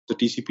the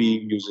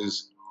TCP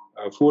uses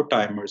 4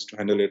 timers to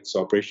handle its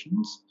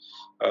operations.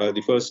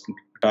 The first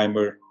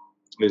timer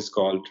is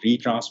called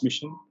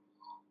retransmission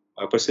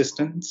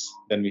persistence.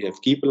 Then we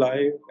have keep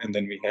alive, and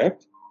then we have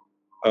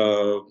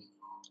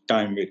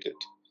time weighted.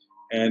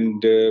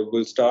 And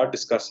we'll start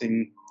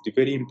discussing the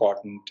very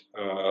important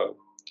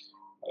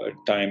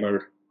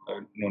timer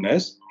known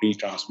as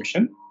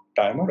retransmission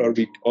timer, or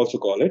we also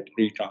call it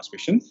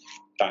retransmission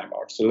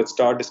timeout. So let's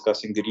start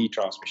discussing the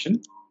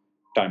retransmission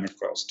timer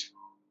first.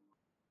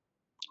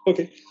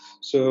 Okay,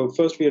 so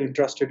first we are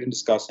interested in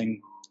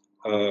discussing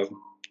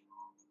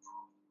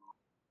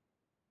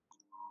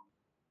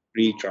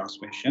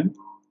retransmission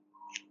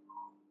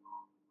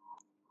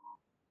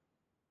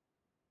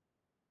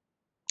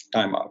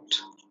timeout.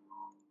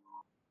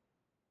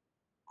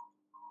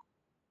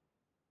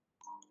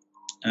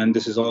 And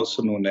this is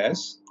also known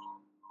as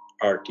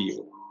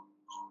RTO.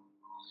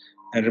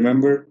 And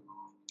remember,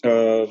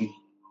 at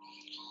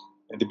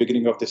the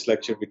beginning of this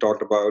lecture, we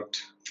talked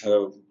about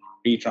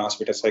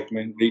retransmitting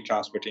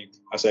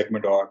a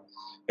segment or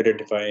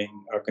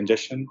identifying a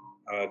congestion.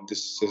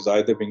 This is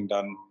either being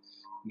done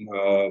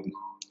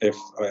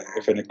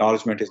if an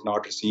acknowledgement is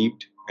not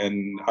received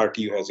and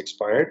RTO has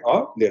expired,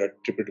 or there are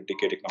triple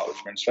duplicate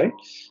acknowledgements, right?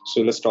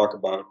 So let's talk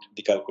about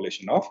the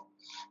calculation of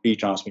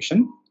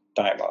retransmission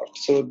timeout.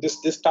 So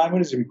this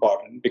timer is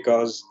important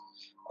because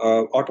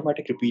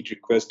automatic repeat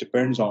request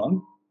depends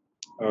on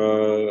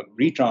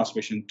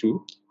retransmission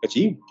to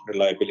achieve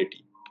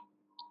reliability.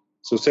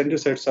 So sender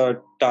sets a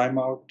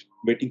timeout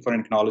waiting for an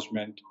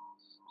acknowledgement.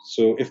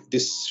 So if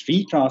this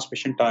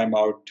retransmission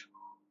timeout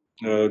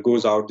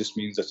goes out, this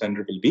means the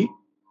sender will be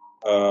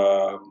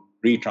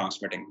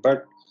retransmitting.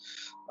 But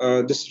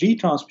this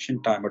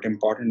retransmission timeout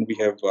important. We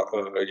have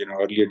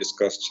earlier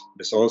discussed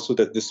this also,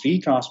 that this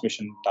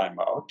retransmission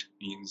timeout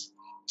means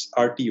this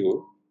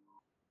RTO.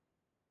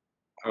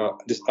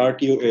 This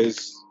RTO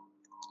is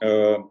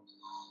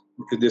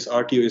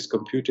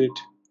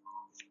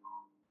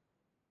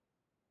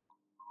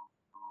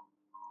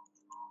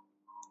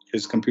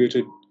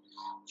computed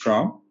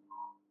from,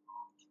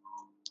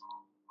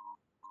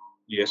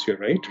 yes, you're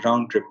right,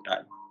 round trip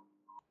time.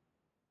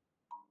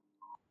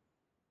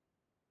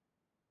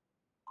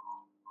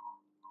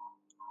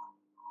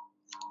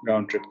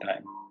 Round trip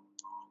time.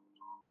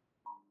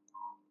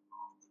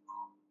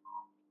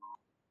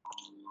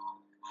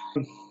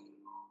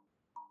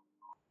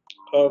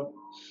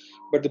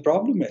 But the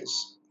problem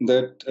is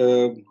that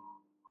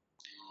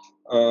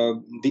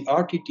the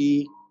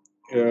RTT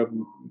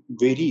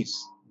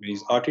varies.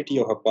 Means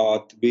RTT of a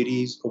path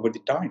varies over the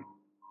time.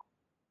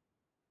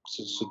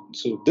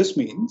 So this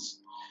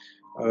means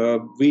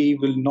we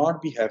will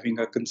not be having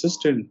a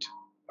consistent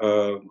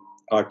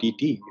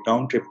RTT,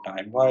 round trip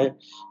time. Why?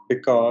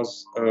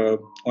 Because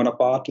on a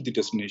path to the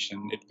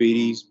destination, it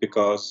varies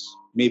because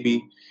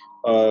maybe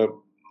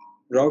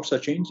routes are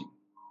changing.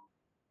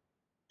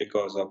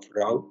 Because of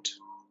route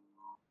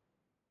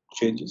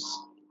changes,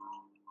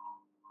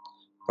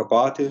 a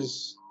path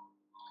is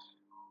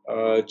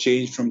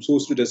changed from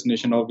source to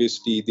destination,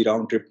 obviously the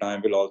round trip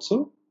time will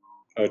also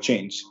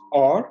change.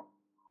 Or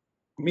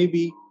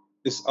maybe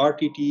this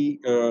RTT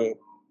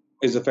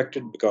is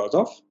affected because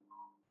of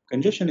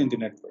congestion in the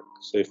network.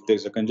 So if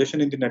there's a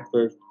congestion in the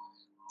network,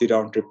 the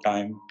round trip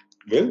time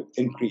will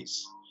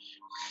increase.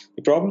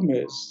 The problem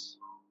is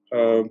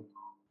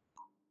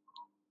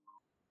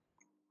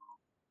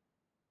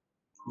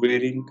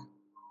varying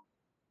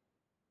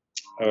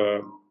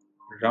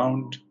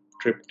round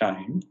trip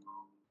time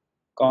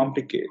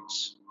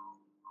complicates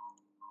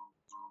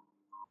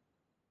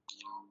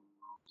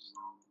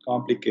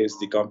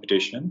the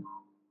computation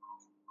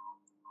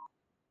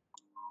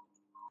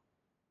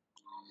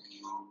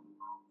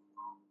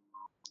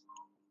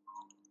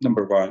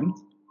Number one,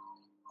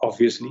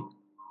 obviously,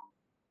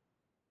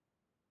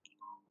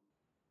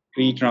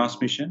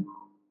 retransmission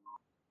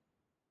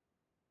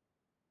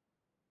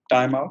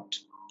timeout.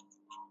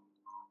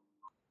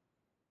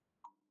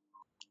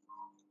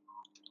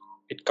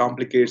 It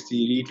complicates the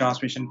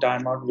retransmission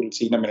timeout. We'll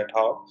see in a minute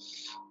how.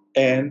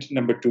 And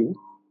number two,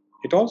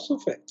 it also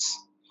affects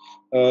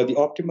the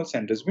optimal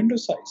sender's window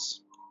size.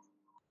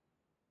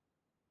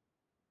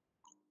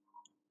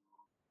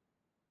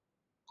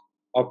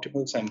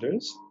 Optimal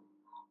sender's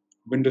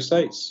window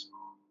size.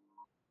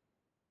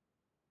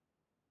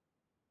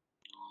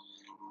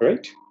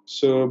 Right?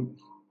 So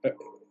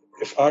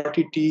if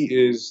RTT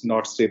is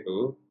not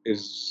stable,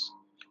 is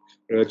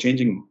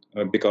changing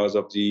because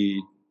of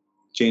the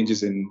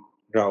changes in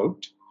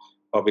route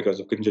or because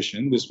of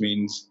congestion, this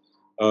means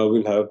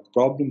we'll have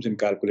problems in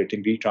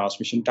calculating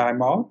retransmission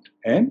timeout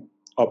and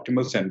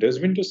optimal sender's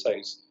window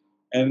size.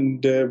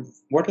 And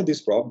what are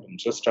these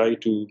problems? Let's try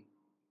to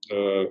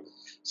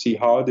see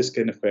how this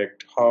can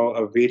affect, how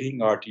a varying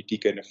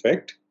RTT can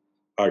affect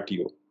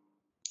RTO.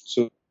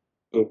 So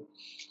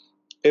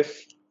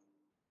if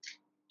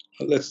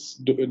let's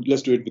do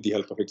it with the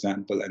help of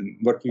example, and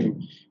what we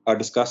are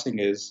discussing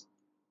is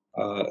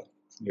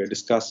we are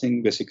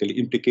discussing basically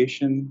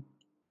implications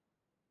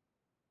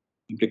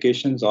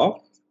of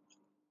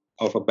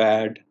a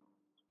bad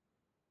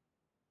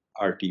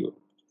RTO.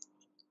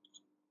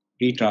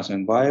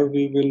 Retransmission. Why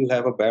we will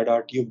have a bad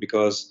RTO?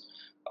 Because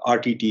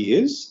RTT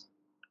is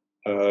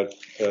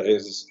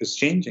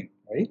changing,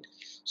 right?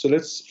 So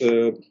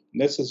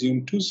let's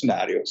assume two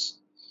scenarios.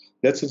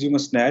 Let's assume a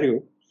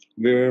scenario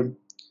where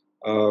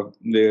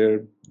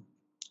where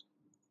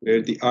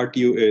the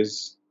RTO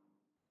is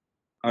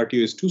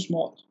too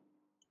small.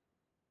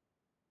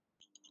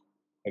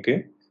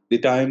 Okay, the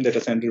time that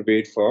a sender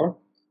wait for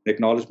the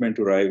acknowledgement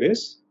to arrive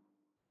is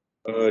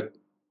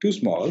too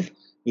small.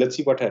 Let's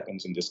see what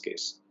happens in this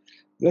case.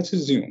 Let's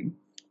assume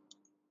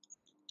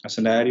a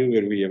scenario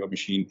where we have a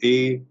machine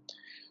A,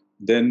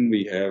 then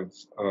we have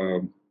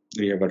a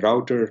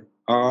router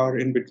R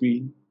in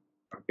between,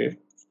 okay,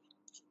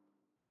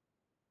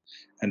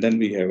 and then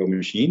we have a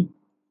machine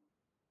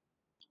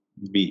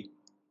B,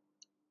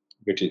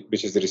 which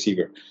is the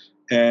receiver,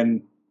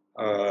 and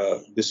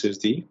this is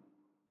the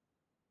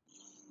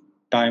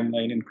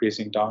timeline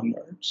increasing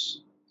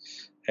downwards.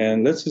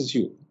 And let's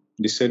assume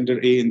the sender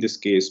A in this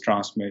case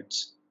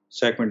transmits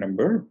segment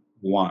number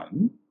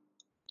 1,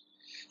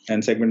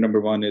 and segment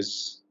number 1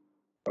 is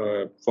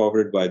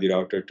forwarded by the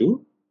router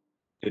to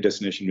the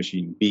destination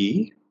machine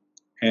B,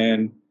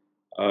 and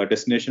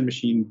destination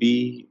machine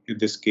B in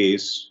this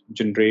case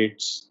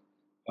generates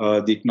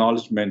the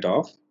acknowledgement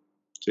of,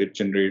 so it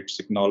generates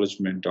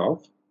acknowledgement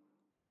of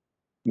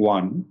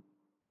 1,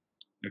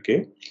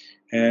 okay,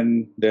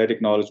 and that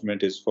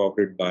acknowledgement is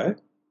forwarded by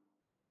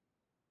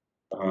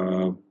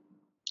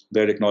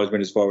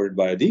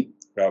the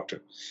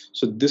router.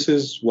 So this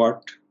is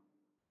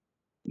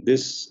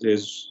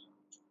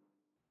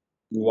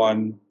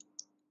one.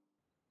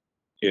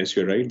 Yes,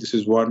 you're right. This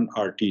is one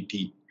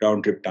RTT,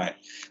 round trip time.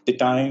 The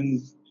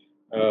time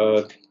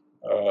uh,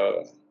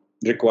 uh,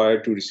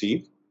 required to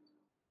receive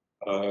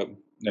an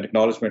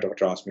acknowledgement of a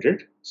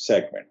transmitted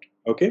segment.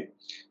 Okay,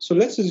 so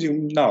let's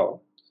assume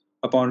now,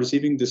 upon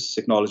receiving this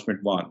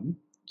acknowledgement 1,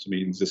 which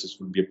means this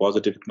would be a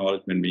positive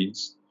acknowledgement,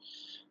 means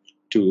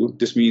 2.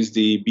 This means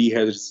the B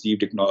has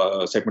received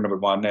segment number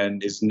 1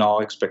 and is now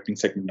expecting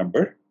segment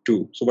number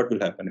 2. So what will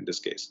happen in this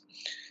case?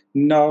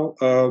 Now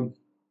A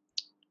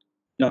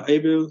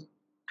will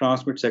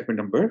transmit segment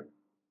number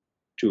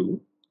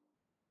 2.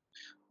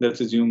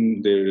 Let's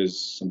assume there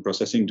is some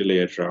processing delay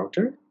at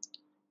router,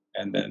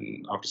 and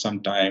then after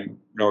some time,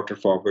 router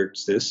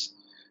forwards this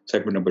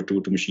segment number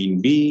 2 to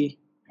machine B,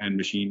 and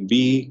machine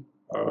B,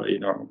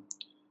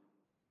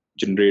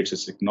 generates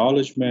its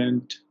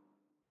acknowledgement,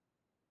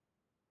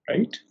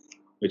 right,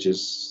 which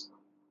is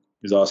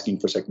asking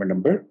for segment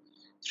number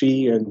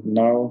 3, and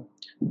now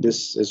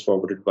this is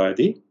forwarded by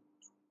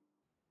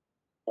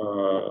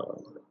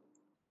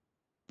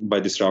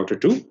this router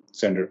to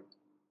sender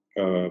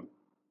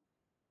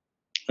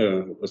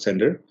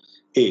sender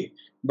A.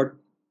 But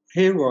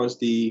here was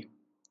the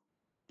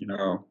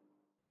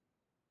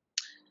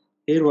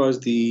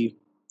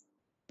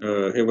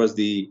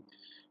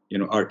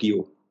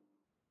RTO.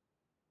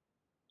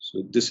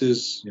 So this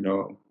is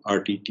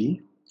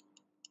RTT,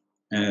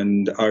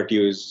 and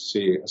RTO is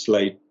say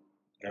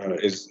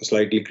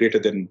slightly greater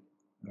than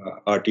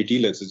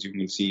RTT. Let's assume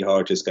we'll see how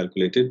it is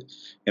calculated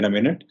in a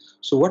minute.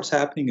 So what's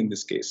happening in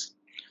this case?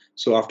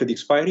 So after the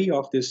expiry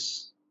of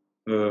this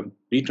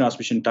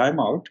retransmission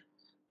timeout,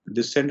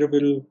 this sender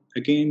will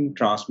again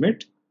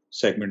transmit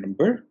segment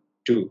number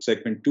 2.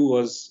 Segment 2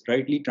 was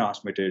rightly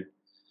transmitted,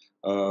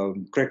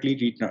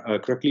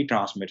 correctly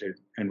transmitted,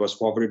 and was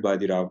forwarded by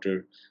the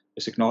router.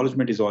 This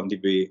acknowledgement is on the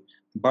way,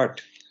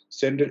 but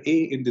sender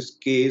A in this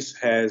case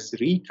has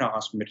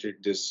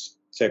retransmitted this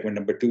segment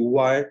number 2.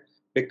 Why?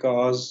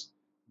 Because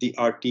the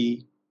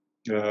RTT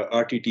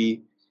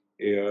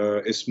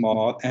is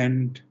small,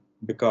 and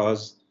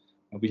because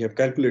we have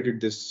calculated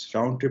this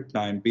round trip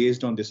time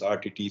based on this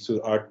RTT. So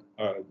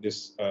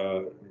this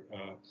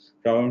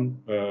round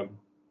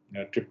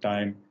trip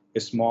time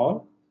is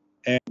small,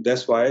 and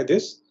that's why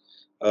this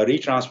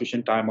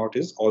retransmission timeout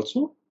is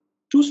also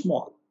too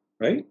small,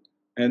 right?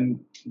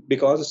 And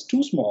because it's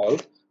too small,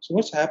 so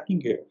what's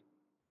happening here?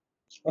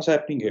 What's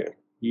happening here?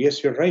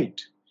 Yes, you're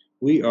right.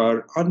 We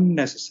are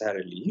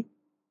unnecessarily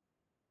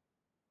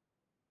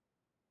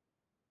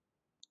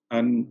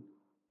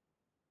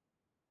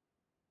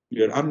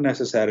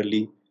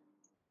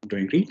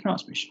doing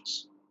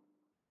retransmissions.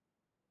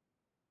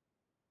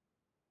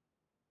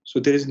 So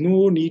there is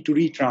no need to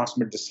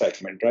retransmit this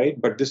segment, right?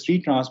 But this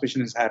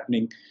retransmission is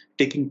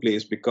taking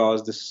place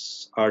because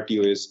this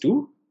RTO is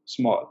too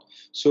small.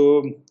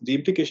 So the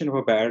implication of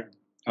a bad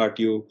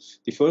RTO,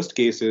 the first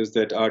case is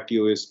that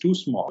RTO is too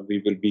small.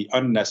 We will be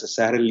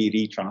unnecessarily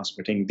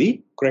retransmitting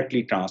the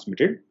correctly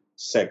transmitted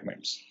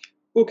segments.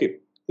 Okay,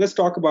 let's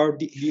talk about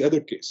the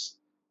other case.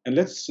 And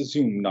let's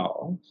assume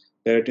now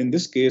that in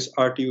this case,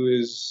 RTO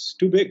is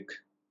too big.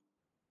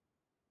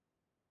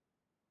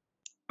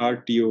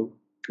 RTO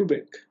too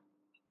big.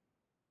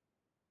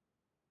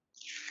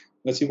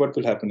 Let's see what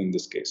will happen in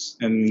this case.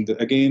 And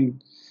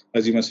again,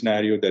 assume a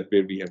scenario that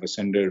where we have a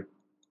sender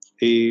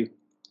A,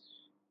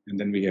 and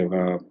then we have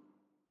a,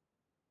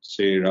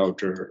 say,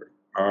 router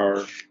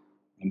R,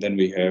 and then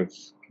we have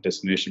a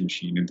destination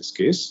machine, in this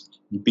case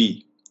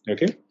B.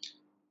 Okay,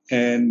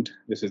 and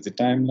this is the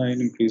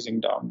timeline increasing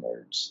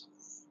downwards.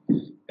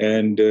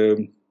 And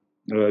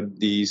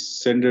the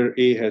sender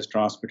A has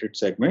transmitted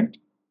segment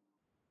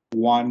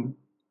 1.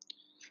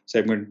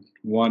 Segment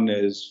 1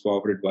 is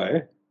forwarded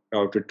by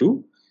router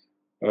to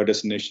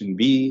destination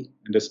B,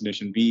 and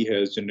destination B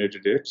has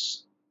generated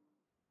its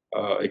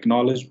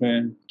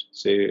acknowledgement.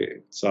 Say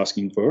it's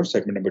asking for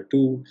segment number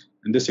 2,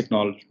 and this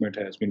acknowledgement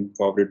has been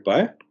forwarded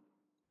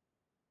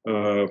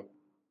uh,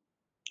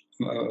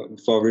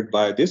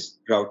 by this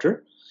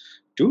router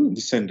to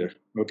the sender.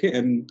 Okay,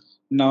 and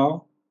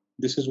now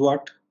this is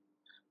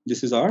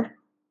our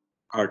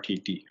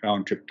RTT,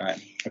 round trip time.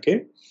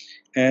 Okay,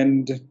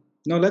 and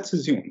now let's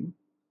assume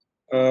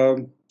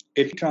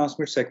it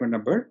transmits segment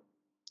number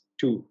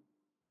 2.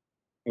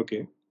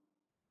 Okay,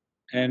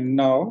 and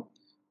now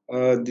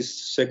this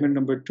segment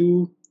number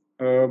 2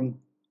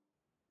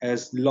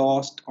 has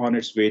lost on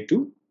its way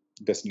to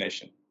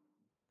destination.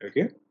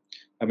 Okay,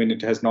 I mean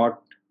it has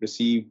not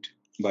received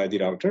by the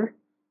router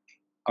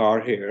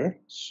R here.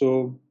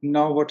 So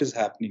now what is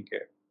happening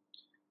here?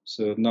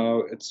 So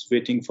now it's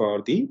waiting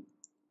for the,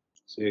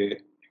 say,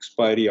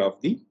 expiry of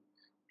the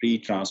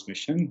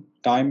retransmission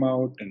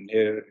timeout, and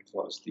here it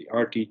was the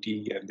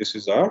RTT, and this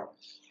is our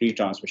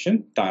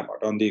retransmission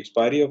timeout. On the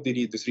expiry of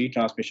this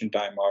retransmission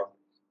timeout,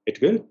 it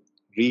will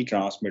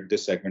retransmit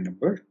this segment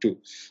number 2.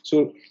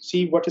 So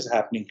see what is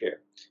happening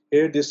here.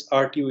 Here this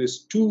RTO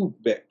is too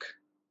big.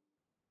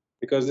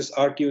 Because this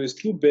RTO is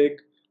too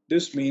big,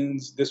 this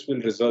means this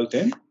will result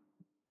in,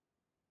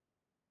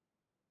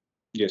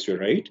 yes, you're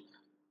right,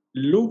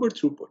 lower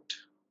throughput.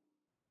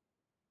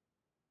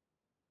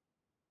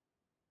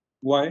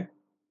 Why?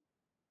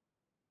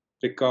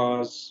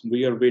 Because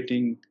we are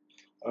waiting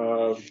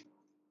and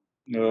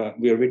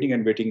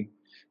waiting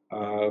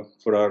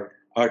for our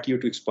RTO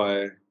to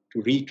expire to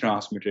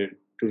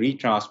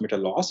retransmit a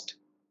lost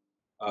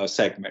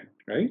segment,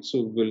 right?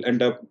 So we'll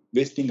end up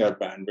wasting our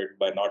bandwidth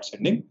by not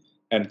sending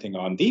anything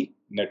on the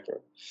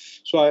network.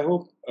 So I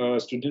hope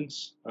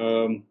students,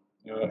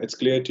 it's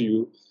clear to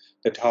you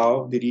that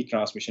how the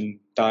retransmission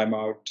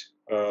timeout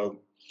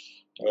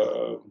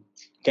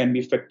can be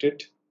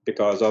affected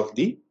because of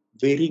the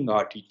varying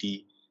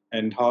RTT,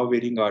 and how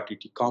varying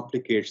RTT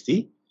complicates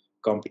the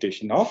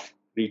computation of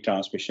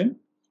retransmission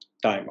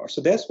timeout.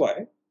 So that's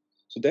why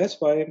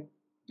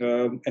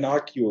an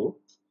RTO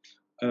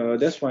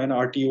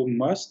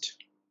must.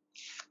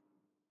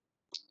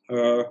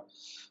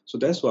 So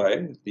that's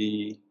why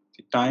the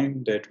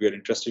time that we are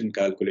interested in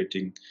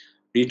calculating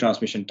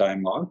retransmission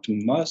timeout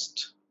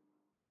must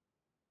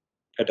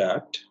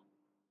adapt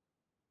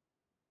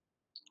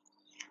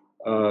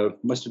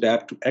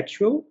to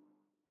actual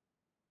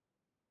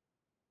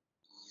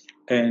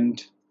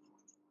and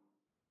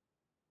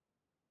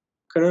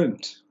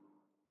current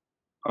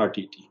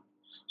RTT.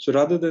 So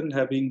rather than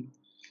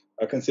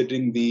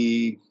considering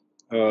the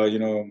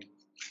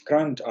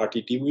current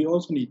RTT, we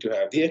also need to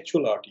have the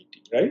actual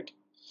RTT, right?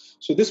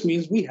 So this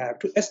means we have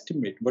to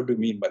estimate. What do we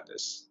mean by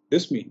this?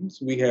 This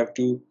means we have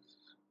to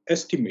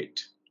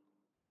estimate.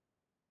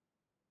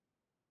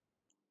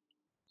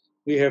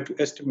 We have to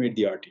estimate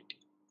the RTT.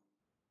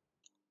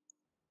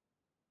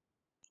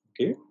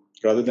 Okay,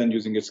 rather than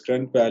using its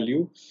current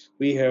value,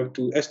 we have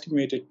to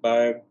estimate it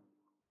by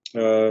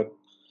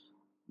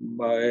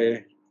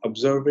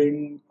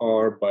observing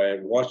or by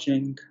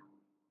watching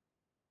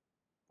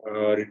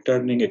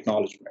returning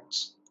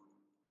acknowledgements.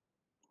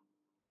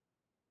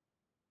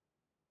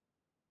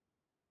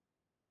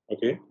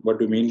 Okay, what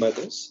do you mean by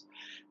this?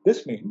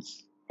 This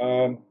means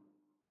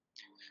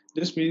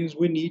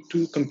we need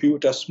to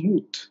compute a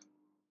smooth.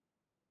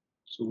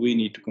 So we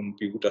need to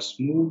compute a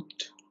smooth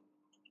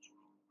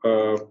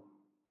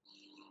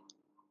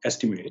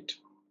estimate.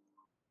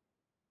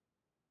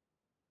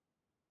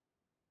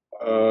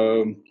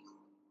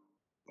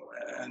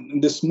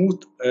 And the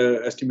smooth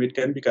estimate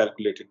can be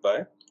calculated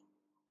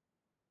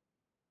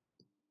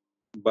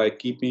by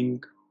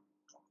keeping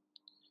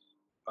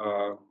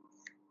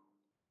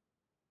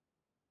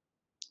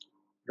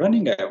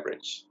running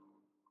average.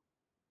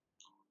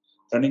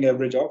 Running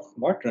average of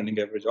what? Running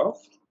average of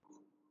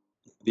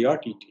the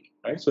RTT,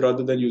 right? So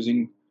rather than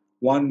using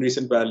one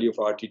recent value of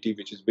RTT,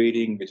 which is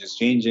varying, which is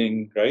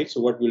changing, right? So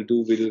what we'll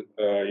do, we'll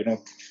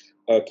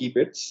keep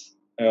its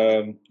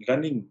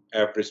running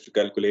average to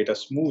calculate a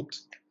smooth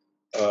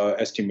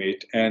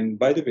estimate. And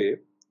by the way,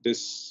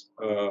 this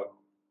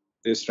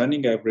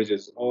running average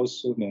is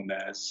also known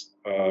as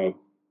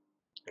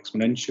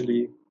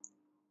exponentially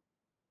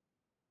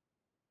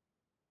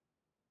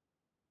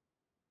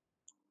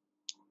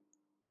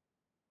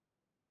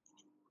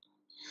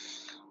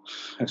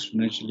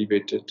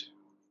weighted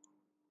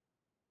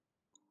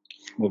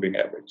moving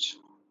average.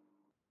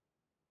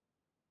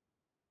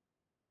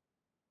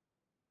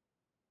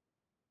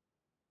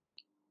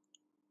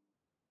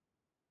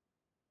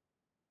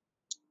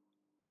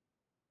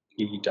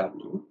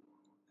 EW,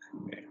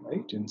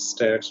 right? In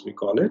stats, we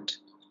call it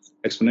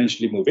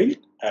exponentially moving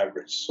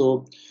average.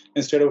 So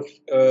instead of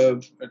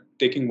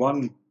taking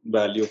one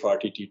value of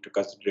RTT to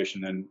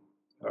consideration and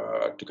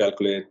to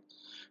calculate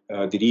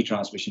the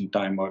retransmission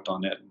timeout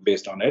on it,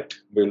 based on it,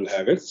 will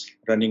have its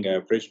running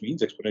average,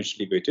 means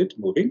exponentially weighted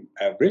moving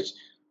average,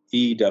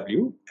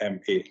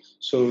 EWMA.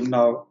 So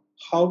now,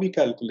 how we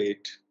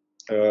calculate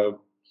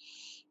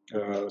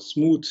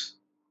smooth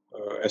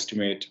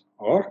estimate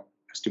or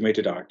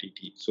estimated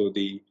RTT? So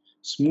the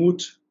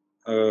smooth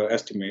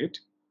estimate,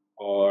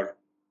 or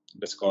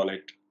let's call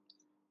it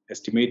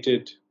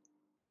estimated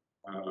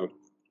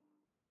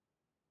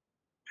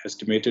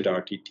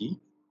RTT,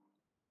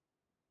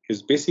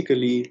 is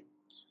basically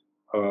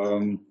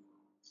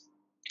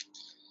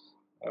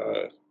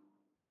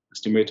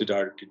estimated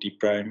RTT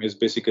prime is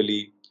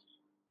basically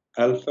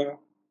alpha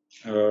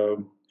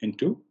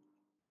into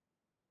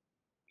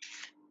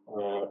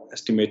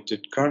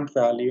estimated current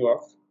value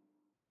of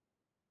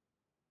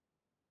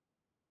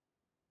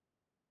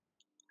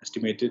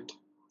estimated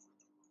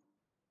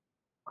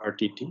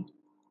RTT.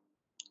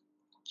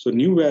 So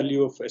new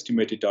value of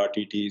estimated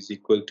RTT is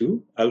equal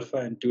to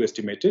alpha into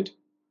estimated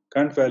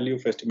current value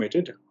of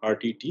estimated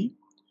RTT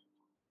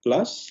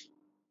plus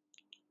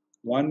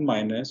 1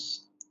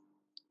 minus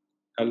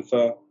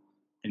alpha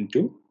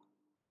into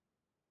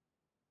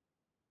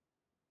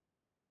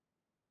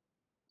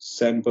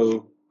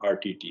sample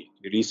RTT,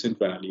 the recent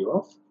value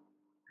of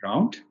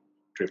round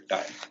trip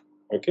time.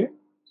 Okay,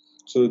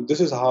 so this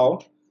is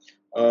how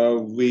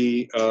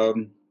we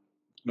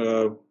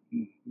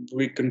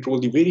control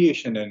the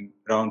variation in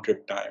round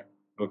trip time,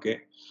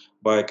 okay,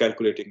 by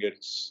calculating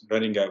its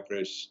running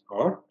average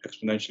or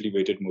exponentially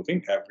weighted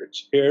moving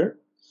average. Here,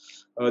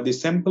 the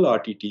sample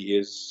RTT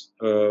is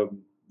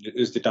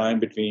the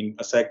time between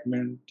a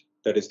segment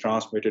that is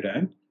transmitted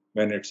and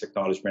when its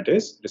acknowledgement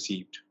is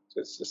received. So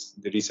it's just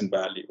the recent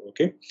value,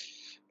 okay.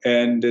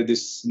 And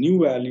this new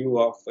value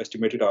of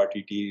estimated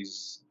RTT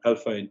is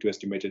alpha into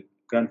estimated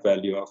current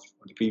value of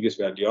the previous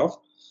value of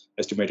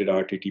estimated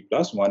RTT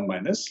plus 1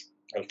 minus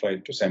alpha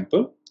into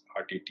sample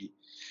RTT.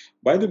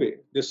 By the way,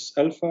 this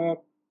alpha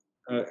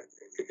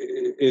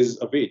is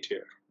a weight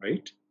here,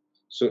 right?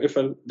 So if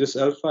this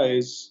alpha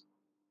is,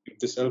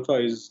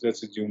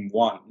 let's assume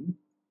 1,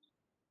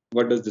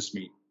 what does this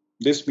mean?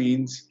 This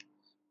means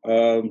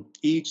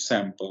each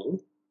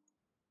sample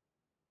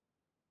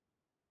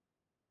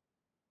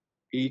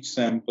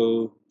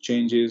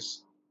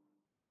changes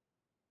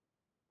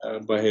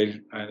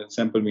by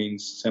sample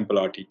means sample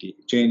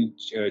RTT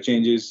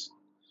changes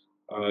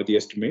the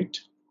estimate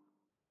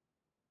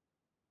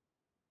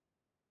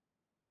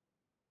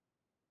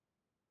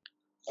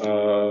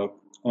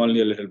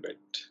only a little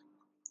bit,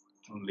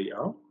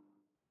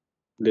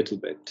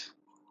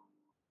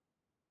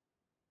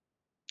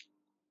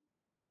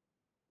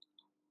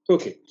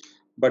 Okay,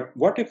 but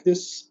what if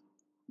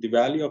the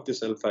value of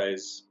this alpha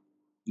is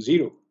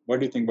 0? What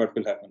do you think? What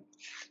will happen?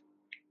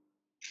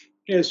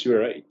 Yes, you're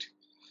right.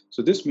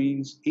 So this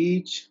means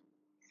each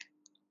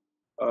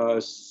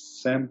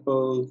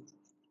sample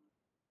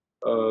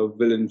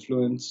will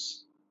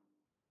influence,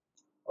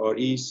 or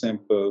each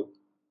sample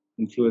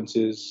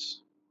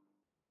influences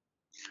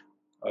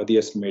the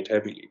estimate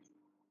heavily.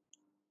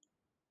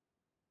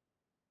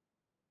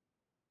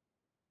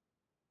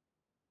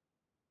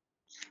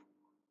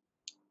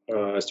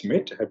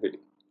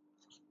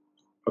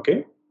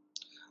 Okay,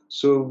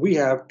 so we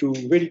have to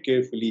very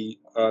carefully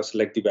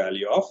select the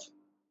value of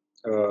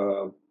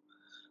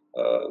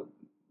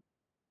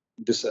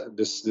this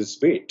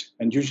weight,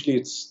 and usually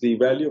it's the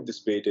value of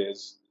this weight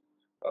is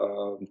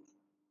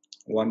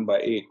 1 by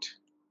 8,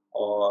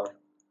 or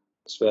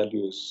this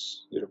value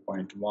is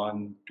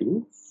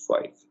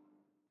 0.125.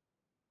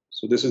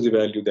 So this is the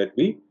value that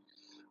we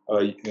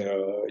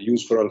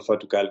use for alpha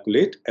to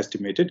calculate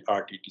estimated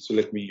RTT. So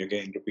let me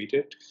again repeat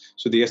it.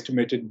 So the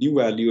estimated new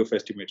value of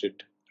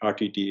estimated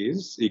RTT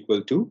is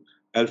equal to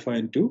alpha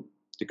into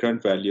the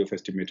current value of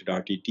estimated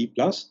RTT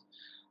plus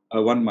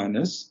 1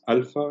 minus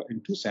alpha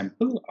into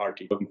sample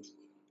RTT.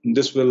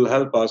 This will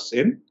help us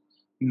in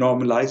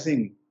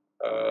normalizing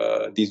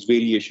these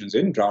variations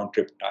in round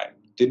trip time.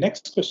 The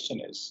next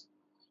question is,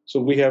 so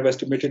we have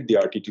estimated the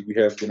RTT, we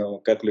have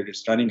calculated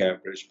its running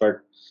average,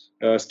 but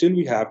still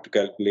we have to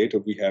calculate, or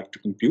we have to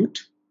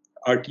compute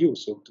RTO.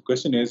 So the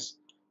question is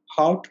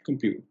how to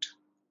compute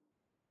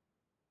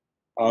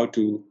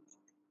RTO,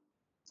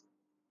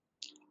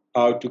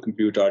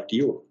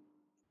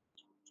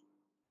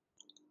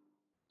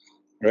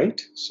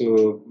 right?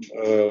 So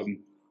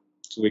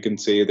so we can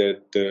say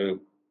that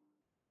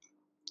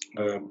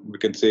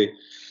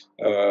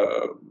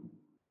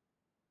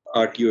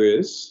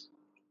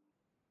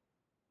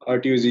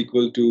RTO is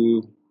equal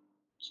to,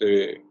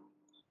 say,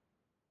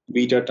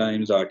 beta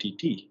times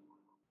RTT,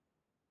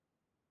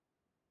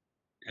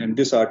 and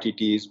this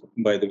RTT is,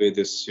 by the way,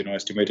 this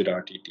estimated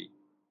RTT,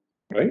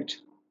 right?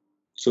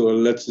 So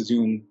let's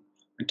assume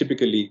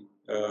typically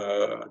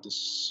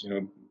this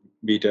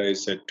beta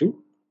is set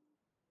to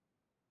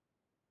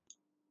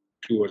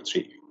 2 or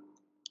 3.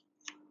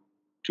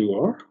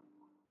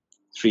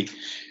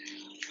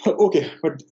 Okay, but